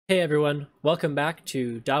Hey everyone, welcome back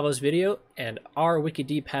to Davos video and our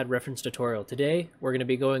WikidPad reference tutorial. Today we're going to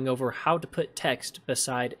be going over how to put text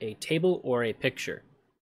beside a table or a picture.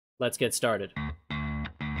 Let's get started.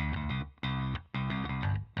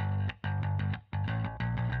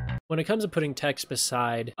 When it comes to putting text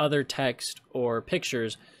beside other text or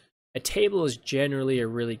pictures, a table is generally a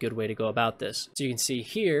really good way to go about this. So you can see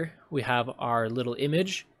here we have our little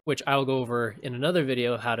image, which I'll go over in another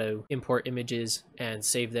video, how to import images and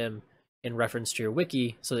save them in reference to your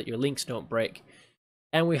wiki so that your links don't break.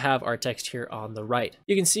 And we have our text here on the right.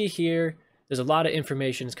 You can see here, there's a lot of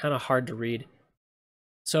information. It's kind of hard to read.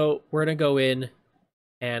 So we're going to go in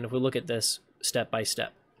and we'll look at this step by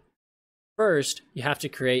step. First, you have to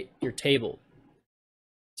create your table.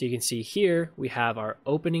 So you can see here, we have our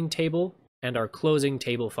opening table and our closing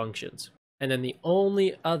table functions. And then the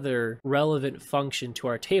only other relevant function to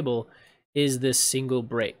our table is this single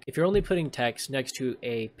break. If you're only putting text next to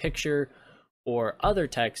a picture or other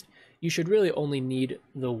text, you should really only need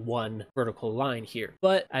the one vertical line here.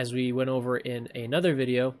 But as we went over in another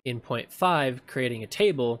video, in point 5, creating a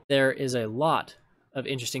table, there is a lot of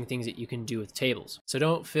interesting things that you can do with tables. So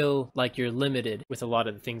don't feel like you're limited with a lot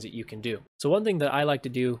of the things that you can do. So one thing that I like to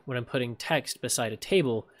do when I'm putting text beside a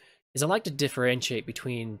table is I like to differentiate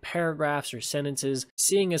between paragraphs or sentences.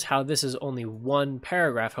 Seeing as how this is only one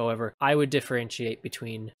paragraph, however, I would differentiate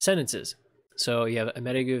between sentences. So you have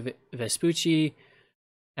Amerigo Vespucci,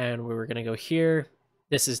 and we're going to go here.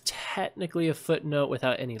 This is technically a footnote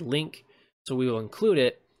without any link, so we will include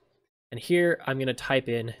it. And here I'm going to type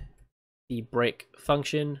in the break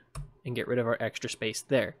function and get rid of our extra space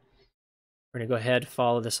there. We're going to go ahead,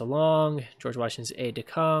 follow this along. George Washington's aide de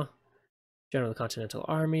camp, General of the Continental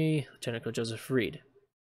Army, Lieutenant Colonel Joseph Reed,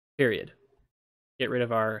 period. Get rid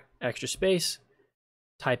of our extra space,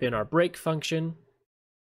 type in our break function,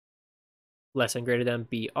 less than greater than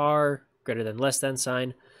BR, greater than less than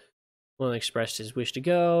sign, William expressed his wish to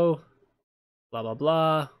go, blah, blah,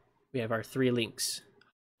 blah. We have our 3 links.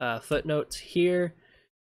 Footnotes here,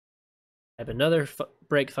 type another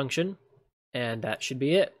break function, and that should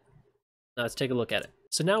be it. Now let's take a look at it.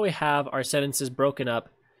 So now we have our sentences broken up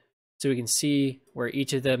so we can see where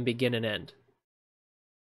each of them begin and end.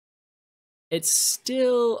 It's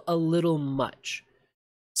still a little much.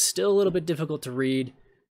 Still a little bit difficult to read.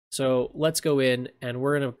 So let's go in and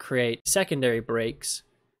we're going to create secondary breaks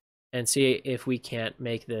and see if we can't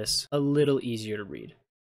make this a little easier to read.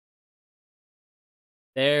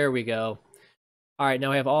 There we go. All right, now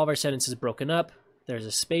we have all of our sentences broken up. There's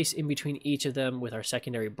a space in between each of them with our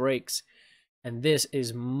secondary breaks. And this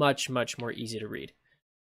is much, much more easy to read.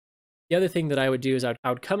 The other thing that I would do is I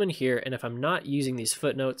would come in here, and if I'm not using these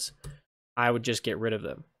footnotes, I would just get rid of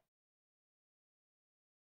them.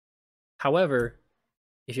 However,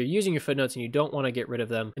 if you're using your footnotes and you don't want to get rid of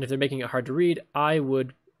them, and if they're making it hard to read, I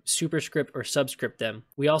would superscript or subscript them.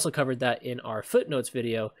 We also covered that in our footnotes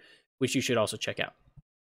video, which you should also check out.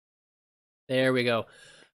 There we go.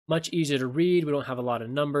 Much easier to read. We don't have a lot of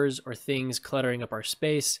numbers or things cluttering up our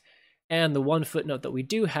space. And the one footnote that we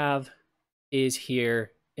do have is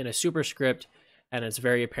here in a superscript, and it's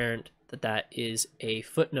very apparent that that is a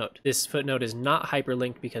footnote. This footnote is not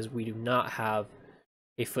hyperlinked because we do not have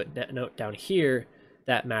a footnote down here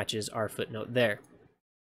that matches our footnote there.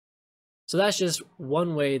 So that's just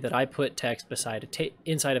one way that I put text beside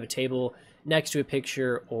inside of a table, next to a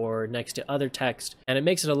picture or next to other text, and it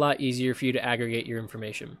makes it a lot easier for you to aggregate your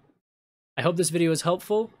information. I hope this video is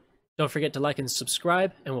helpful. Don't forget to like and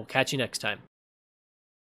subscribe, and we'll catch you next time.